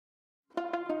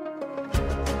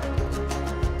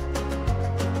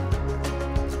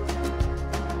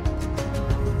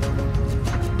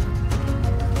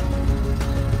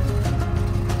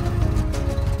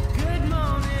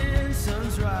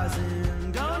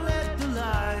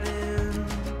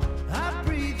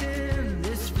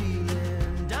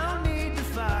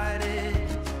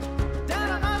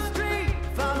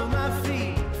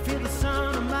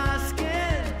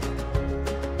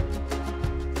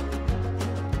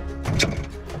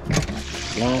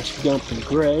Last dump of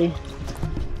gray.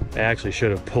 I actually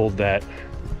should have pulled that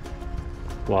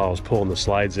while I was pulling the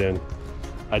slides in.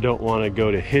 I don't want to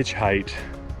go to hitch height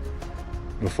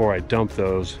before I dump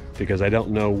those because I don't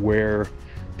know where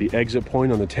the exit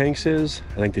point on the tanks is.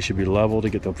 I think they should be level to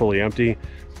get them fully empty.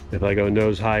 If I go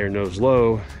nose high or nose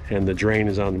low and the drain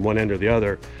is on one end or the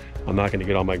other, I'm not going to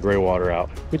get all my gray water out,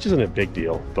 which isn't a big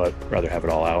deal, but I'd rather have it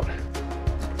all out.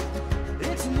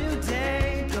 It's a new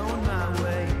day, going my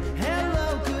way.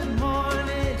 Hello, good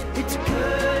morning. It's a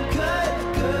good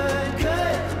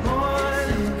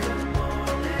morning.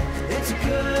 It's a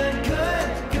good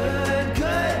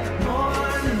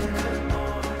morning.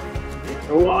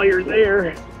 And while you're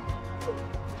there,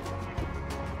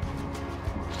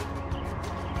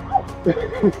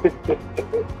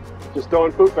 just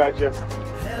throwing poop at you.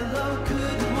 Hello,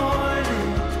 good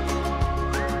morning.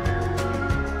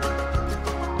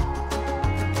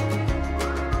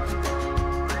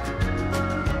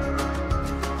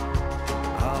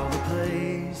 All the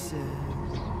places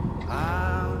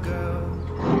I'll go.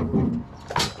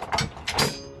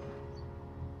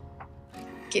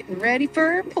 Getting ready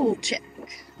for a pool check,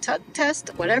 tug test,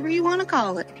 whatever you want to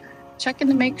call it. Checking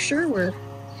to make sure we're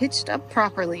hitched up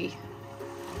properly.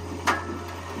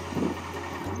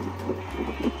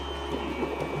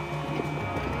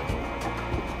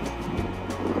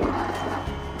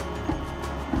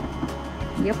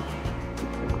 Yep.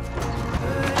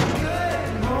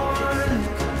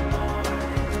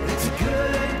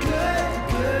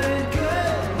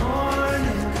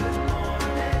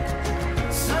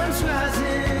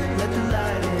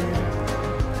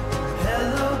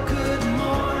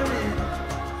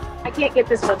 I can't get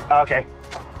this one. Okay.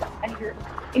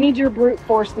 I need your brute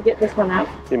force to get this one out.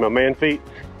 Need my man feet?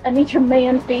 I need your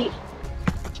man feet.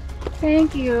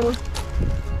 Thank you.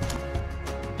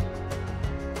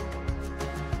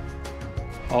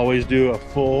 Always do a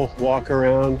full walk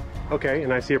around. Okay,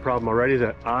 and I see a problem already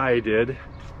that I did.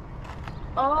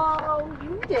 Oh,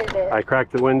 you did it. I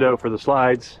cracked the window for the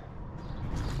slides.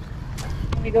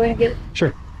 Let me go ahead and get it.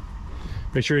 Sure.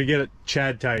 Make sure you get it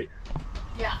Chad tight.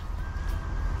 Yeah.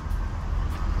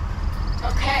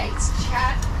 Okay, it's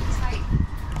Chad tight.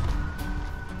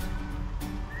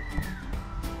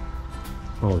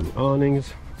 All the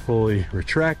awnings fully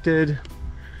retracted,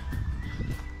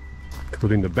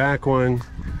 including the back one.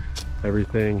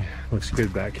 Everything looks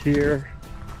good back here.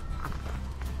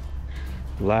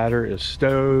 Ladder is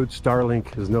stowed.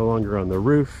 Starlink is no longer on the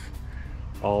roof.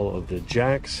 All of the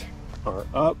jacks are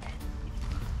up.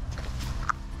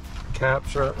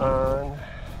 Caps are on.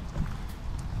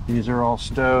 These are all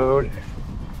stowed.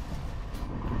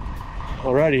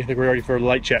 Alrighty, I think we're ready for a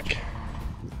light check.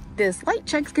 This light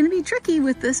check's gonna be tricky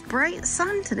with this bright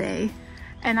sun today.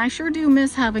 And I sure do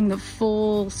miss having the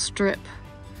full strip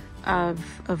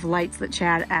of lights that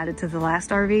Chad added to the last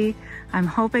RV. I'm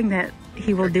hoping that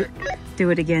he will do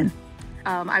it again.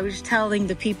 I was telling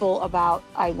the people about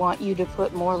I want you to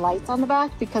put more lights on the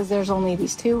back because there's only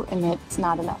these two and it's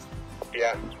not enough.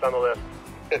 Yeah, it's on the list.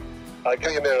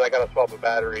 Give me a minute, I gotta swap a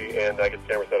battery and I get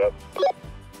the camera set up.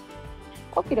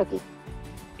 Okie dokie.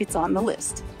 It's on the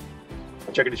list.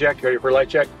 Check it to check. You ready for a light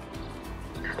check?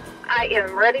 I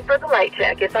am ready for the light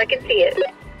check if I can see it.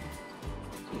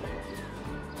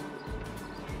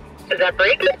 Is that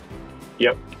brake?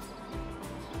 Yep.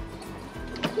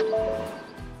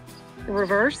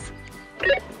 Reverse.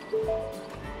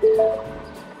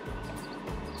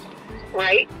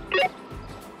 Right.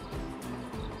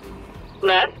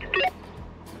 Left.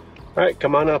 All right,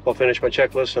 come on up. I'll finish my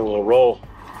checklist and we'll roll.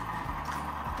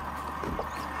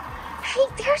 Hey,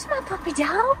 there's my puppy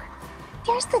dog.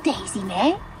 There's the Daisy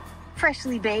man.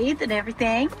 Freshly bathed and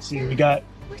everything. See, we got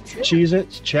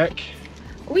Cheez-Its, check.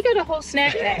 We got a whole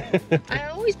snack bag. I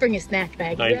always bring a snack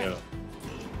bag. I know.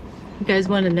 You guys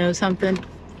want to know something?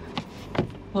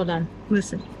 Hold on,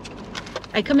 listen.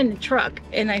 I come in the truck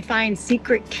and I find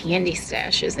secret candy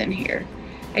stashes in here.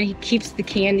 And he keeps the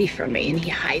candy from me and he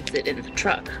hides it in the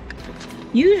truck.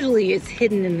 Usually it's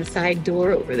hidden in the side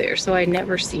door over there, so I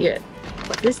never see it.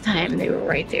 But this time they were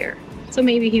right there. So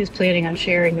maybe he was planning on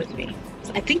sharing with me.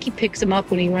 So I think he picks them up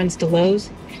when he runs to Lowe's.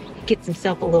 He gets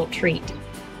himself a little treat.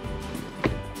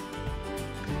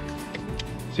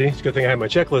 See, it's a good thing I had my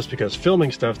checklist because filming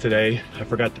stuff today, I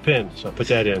forgot the pin, so I put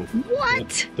that in.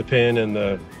 What? The pin and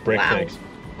the brake Wow. things.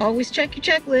 Always check your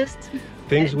checklist.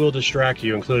 Things will distract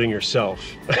you, including yourself.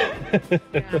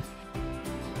 Yeah.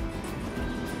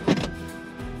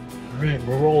 All right,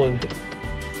 we're rolling.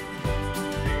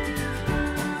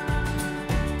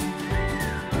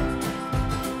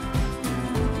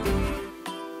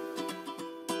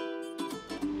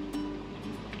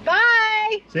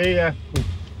 Bye! See ya.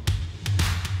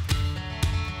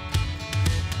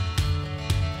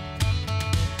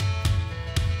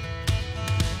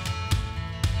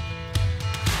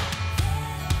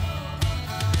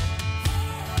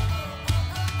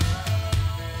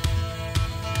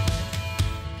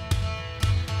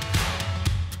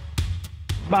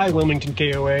 by Wilmington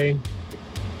KOA. It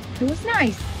was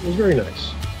nice. It was very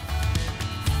nice.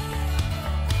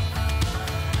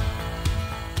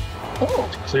 Oh,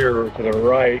 Clear to the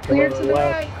right. Come clear on to the the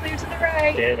left. right, clear to the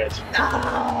right. Damn it.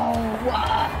 Oh,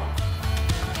 wow.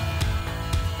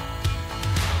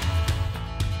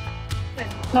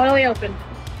 Totally open.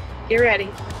 Get ready.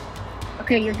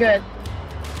 Okay, you're good.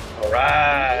 All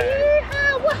right.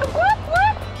 Yeehaw, whoop, whoop, whoop.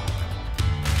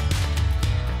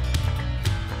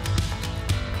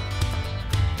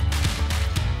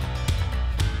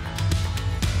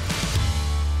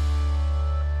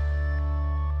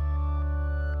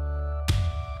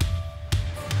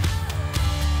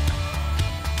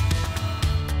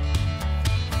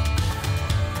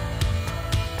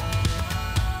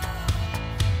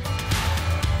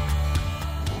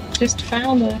 Just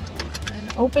found an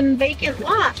open vacant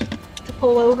lot to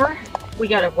pull over. We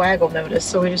got a waggle notice,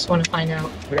 so we just want to find out.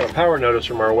 We got a power notice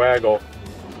from our waggle.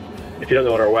 If you don't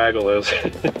know what our waggle is,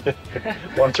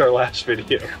 watch our last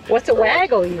video. What's a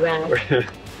waggle, you ask?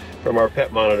 From our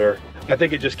pet monitor. I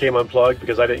think it just came unplugged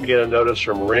because I didn't get a notice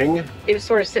from Ring. It was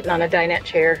sort of sitting on a dinette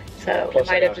chair, so Plus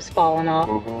it might have just fallen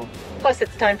off. Plus,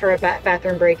 it's time for a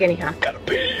bathroom break anyhow. Gotta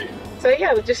pee. So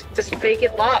yeah, just this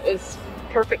vacant lot was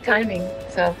perfect timing.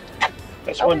 So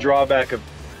That's one drawback of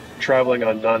traveling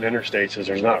on non-interstates is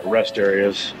there's not rest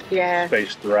areas yeah,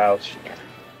 spaced throughout.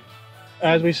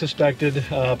 As we suspected,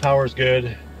 power's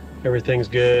good, everything's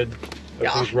good,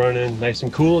 everything's running nice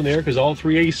and cool in there because all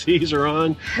 3 ACs are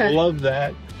on. Love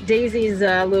that. Daisy's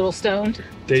a little stoned.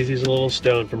 Daisy's a little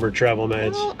stoned from her travel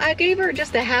meds. Well, I gave her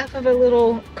just a half of a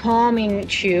little calming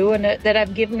chew, and that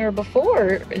I've given her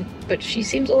before, but she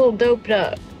seems a little doped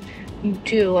up. You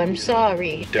too. I'm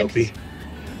sorry. Dopey.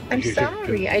 I'm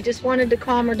sorry. I just wanted to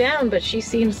calm her down, but she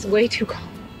seems way too calm.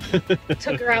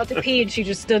 Took her out to pee, and she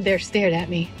just stood there, stared at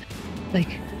me,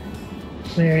 like,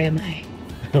 "Where am I?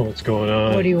 What's going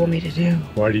on? What do you want me to do?"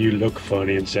 Why do you look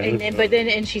funny and sad?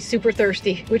 And she's super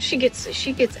thirsty, which she gets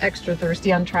extra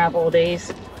thirsty on travel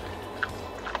days.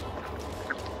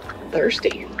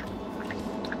 Thirsty.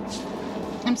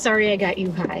 I'm sorry I got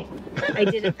you high. I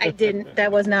didn't.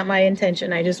 That was not my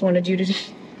intention. I just wanted you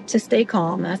to stay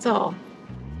calm. That's all.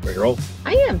 Ready to roll?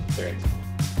 I am. Okay.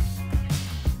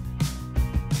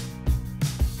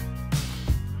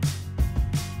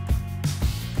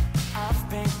 I've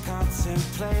been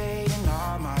contemplating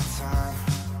all my time.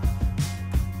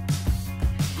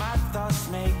 My thoughts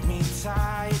make me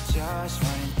tired, just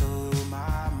running through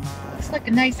my mind. Looks like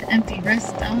a nice empty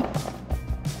rest stop.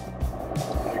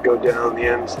 You go down the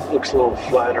end, it looks a little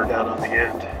flatter down on the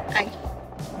end. Aye.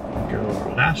 Go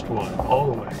last one,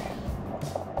 all the way.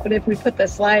 But if we put the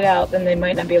slide out, then they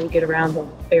might not be able to get around the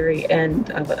very end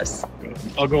of us.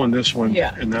 I'll go on this one,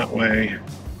 Yeah. and that way,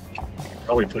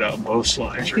 probably put out both I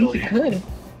slides, think really. you could.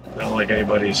 Not like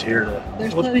anybody's here to...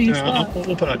 There's plenty of Yeah, spots.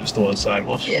 we'll put out just the one side.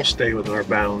 We'll Yeah. stay within our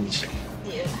bounds.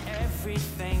 Yeah.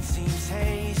 Everything seems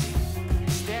hazy.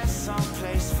 Is there some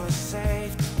place for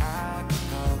safety I can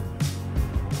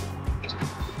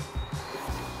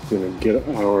go? Gonna get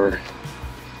our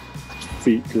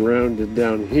feet grounded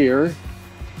down here.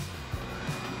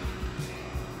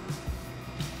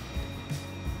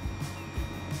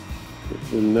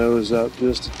 Put the nose up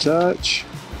just a touch.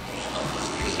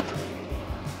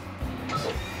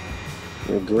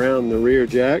 And ground the rear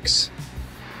jacks.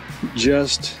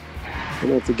 Just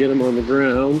enough to get them on the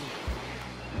ground.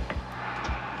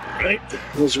 Right,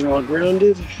 those are all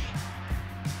grounded.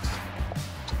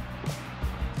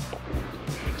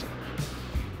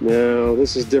 Now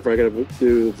this is different. I gotta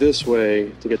do it this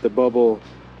way to get the bubble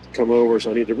to come over,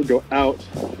 so I need to go out.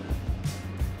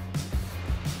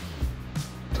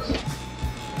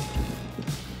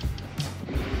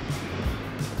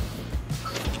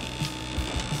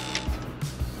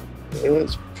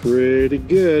 That's pretty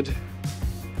good.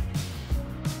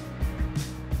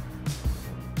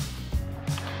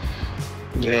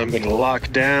 Now I'm going to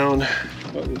lock down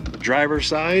on the driver's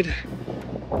side.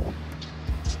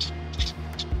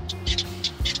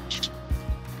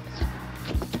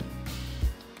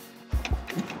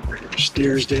 Bring our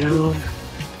steers down.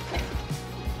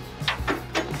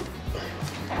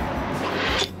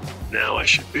 Now I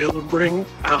should be able to bring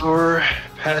our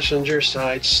passenger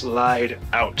side slide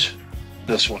out.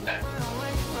 This one.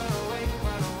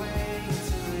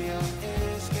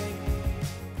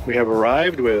 We have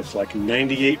arrived with like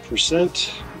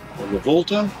 98% on the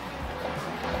Volta.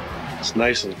 It's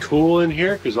nice and cool in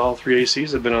here because all 3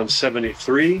 ACs have been on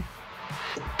 73.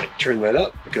 I turn that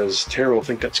up because Tara will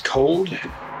think that's cold. It's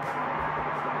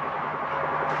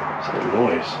a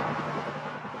noise.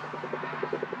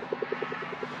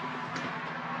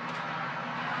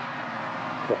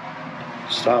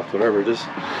 stopped, whatever it is.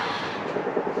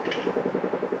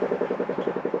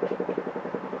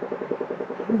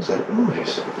 What is that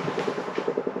noise?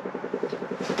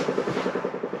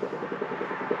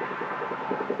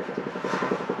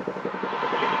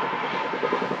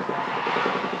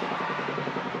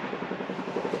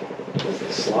 Is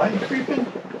the slide creeping?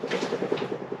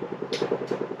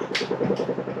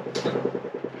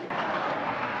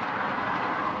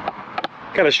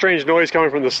 Kind of strange noise coming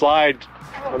from the slide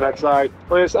on that side.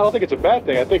 Well, I don't think it's a bad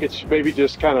thing. I think it's maybe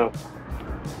just kind of,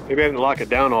 maybe I didn't lock it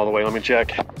down all the way. Let me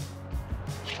check.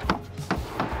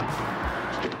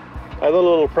 I let a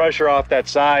little pressure off that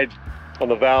side on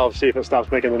the valve, see if it stops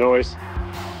making the noise.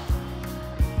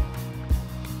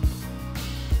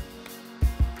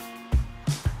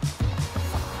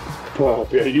 Oh,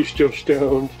 are you still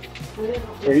stoned?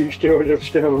 Are you still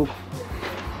stoned?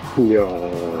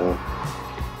 Yeah.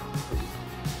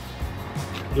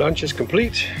 Lunch is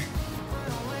complete.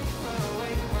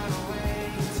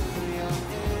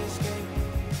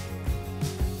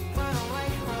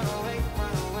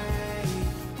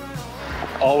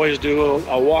 Always do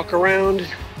a walk around,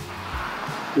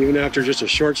 even after just a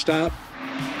short stop.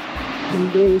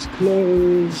 Windows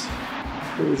closed.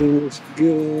 Everything looks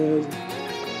good.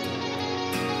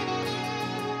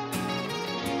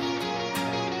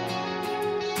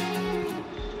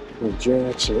 The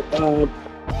jacks are up.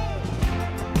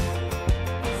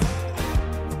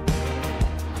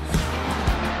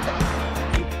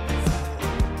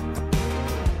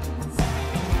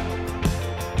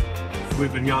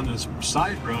 We've been on this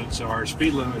side road, so our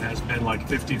speed limit has been like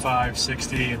 55,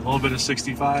 60, and a little bit of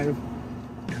 65.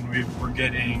 And we're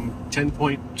getting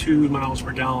 10.2 miles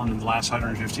per gallon in the last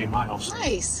 115 miles.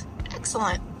 Nice.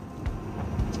 Excellent.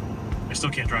 I still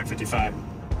can't drive 55.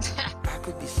 I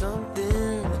could be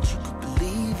something that you could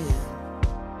believe in.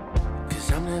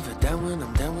 Cause I'm never down when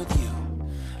I'm down with you.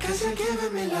 Cause you're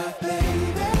giving me life,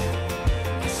 baby.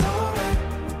 It's alright.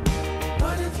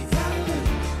 What if you gotta lose?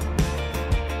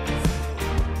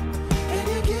 And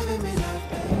you're giving me life,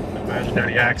 baby. Imagine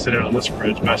any accident on this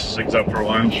bridge messes things up for a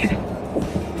while. It's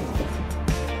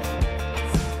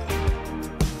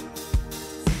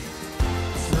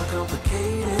not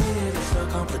complicated, it's not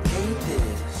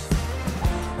complicated.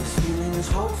 This feeling is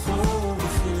hopeful, we're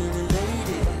feeling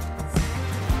elated.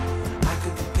 I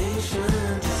could be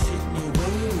patient, just sitting here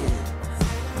waiting.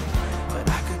 But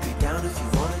I could be down if you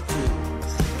wanted to.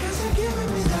 Cause you're giving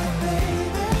me that,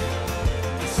 baby.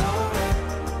 It's alright.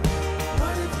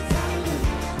 What if you gotta lose?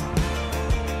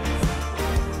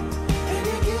 And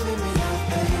you're giving me that,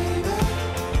 baby.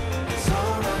 It's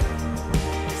alright.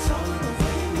 It's all in the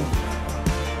way you move.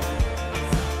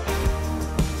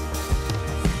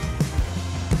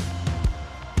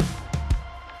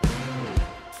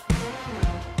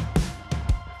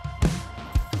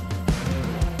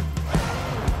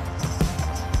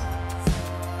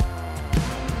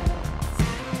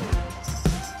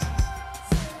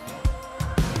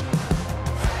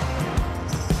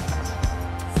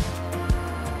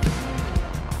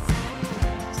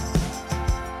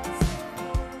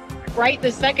 Right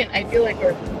this second, I feel like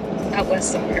we're out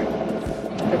west somewhere.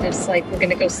 But it's like we're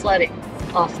gonna go sledding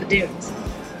off the dunes.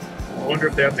 I wonder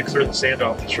if they have to clear the sand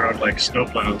off this road like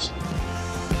snowplows.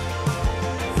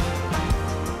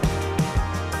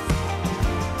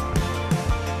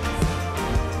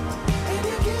 And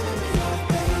you're giving me that,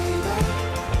 baby.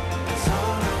 It's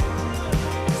alright.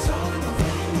 It's all in the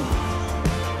way you move.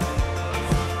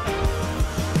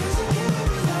 Cause you're giving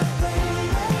me that, baby.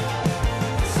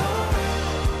 It's alright.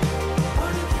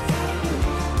 What if you gotta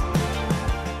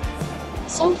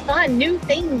lose? So fun, new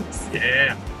things.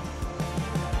 Yeah.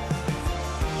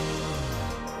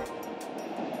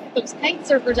 Those kite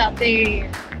surfers out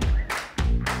there.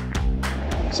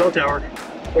 Cell tower.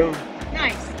 Boom.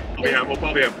 Nice. Yeah, we'll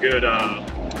probably have good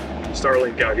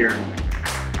Starlink out here.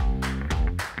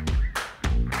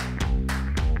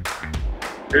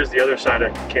 Here's the other side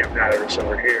of Cape Hatteras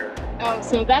over here. Oh,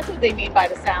 so that's what they mean by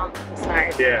the sound.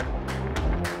 Sorry. Yeah.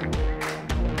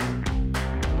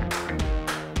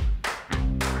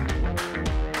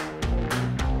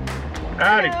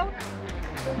 Howdy. Hello.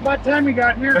 About time you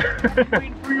got here.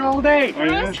 Waiting for you all day.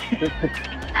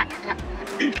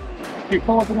 You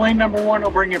pull up in lane number 1,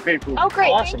 I'll bring you paper. Oh,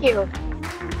 great. Awesome. Thank you.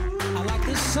 I like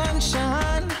the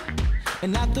sunshine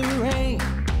and not the rain.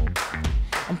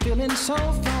 I'm feeling so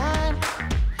fine,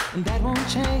 and that won't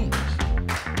change.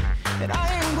 And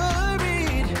I ain't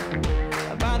worried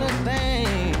about a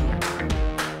thing,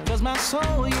 cause my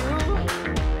soul you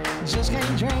just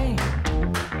can't drain.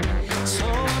 So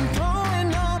I'm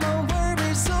throwing all the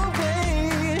worries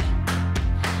away,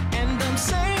 and I'm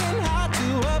saying hi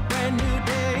to a brand new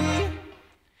day.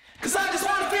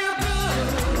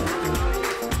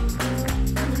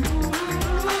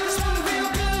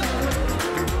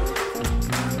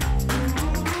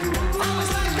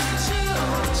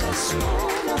 just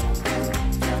wanna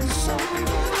feel so good.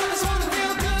 I just wanna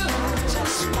feel good.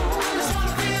 Just wanna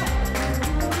feel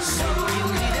so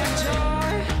good. That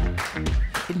joy,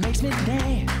 it makes me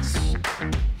dance.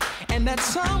 And that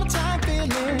summertime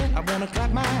feeling, I wanna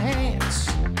clap my hands.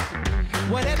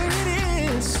 Whatever it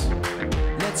is,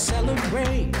 let's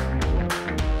celebrate.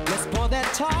 Let's pour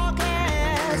that tall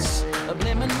glass of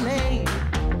lemonade.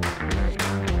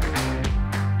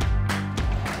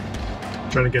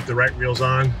 Trying to get the right wheels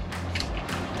on.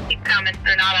 Keep coming,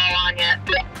 they're not all on yet.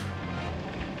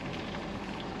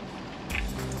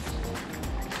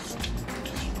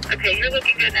 Okay, you're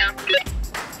looking good now.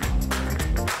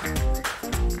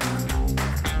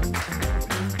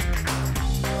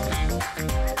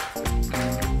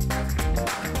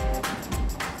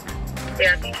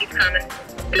 Yeah, keep coming.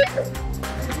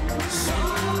 So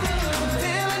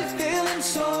good, feeling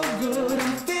so good.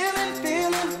 I'm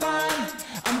feeling fine.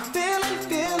 I'm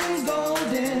feeling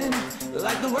golden,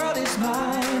 like the world is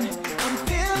mine. I'm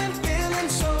feeling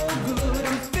so good.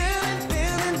 I'm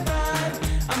feeling fine.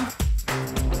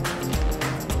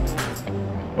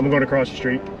 I'm going across the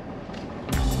street. I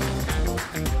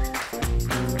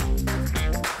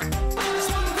just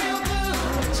wanna feel good.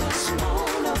 Just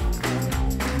wanna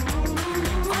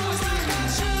always like I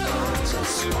should.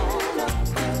 Just wanna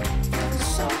feel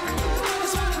so good. I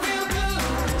just wanna feel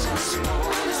good. Just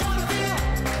wanna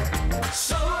feel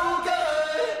so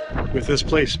good. With this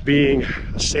place being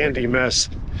a sandy mess,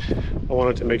 I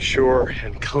wanted to make sure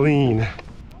and clean.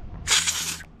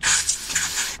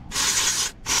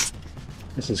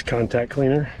 This is contact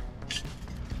cleaner.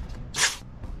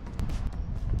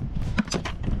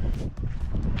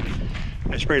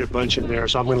 I sprayed a bunch in there,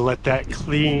 so I'm gonna let that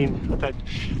clean, let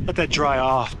that dry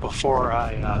off before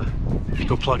I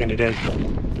go plugging it in.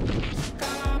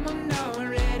 Come on now,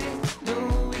 we're ready.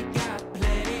 Know we got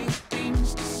plenty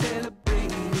things to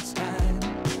celebrate. It's time.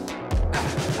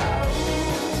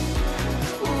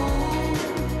 Ooh,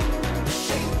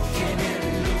 shaking it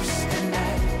loose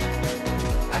tonight.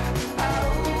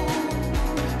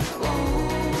 Ooh,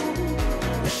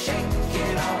 shake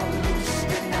it all loose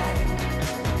tonight.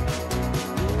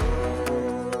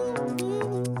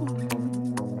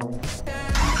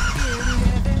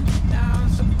 Now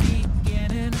some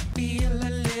beginning to feel a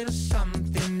little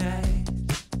something nice.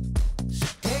 So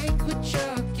take what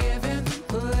you're given,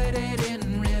 put it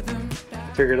in rhythm.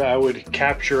 Figured I would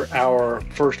capture our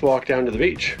first walk down to the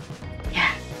beach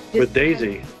Yeah. with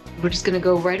Daisy. We're just gonna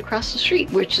go right across the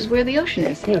street, which is where the ocean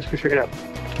is. Yeah, let's go check it out.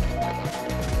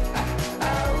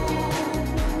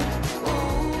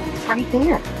 Right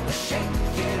there.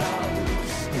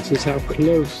 This is how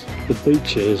close the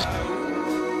beach is.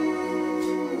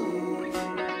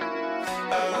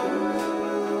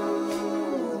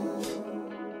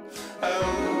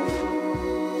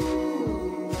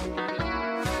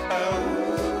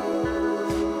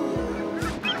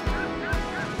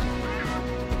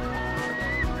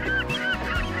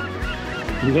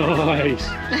 Nice.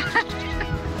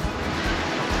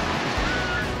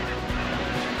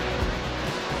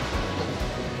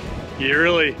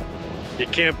 You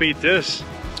can't beat this.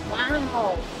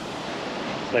 Wow.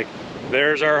 Like,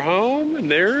 there's our home and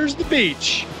there's the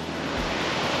beach.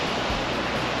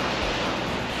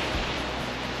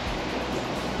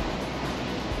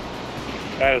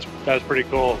 That is pretty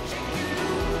cool.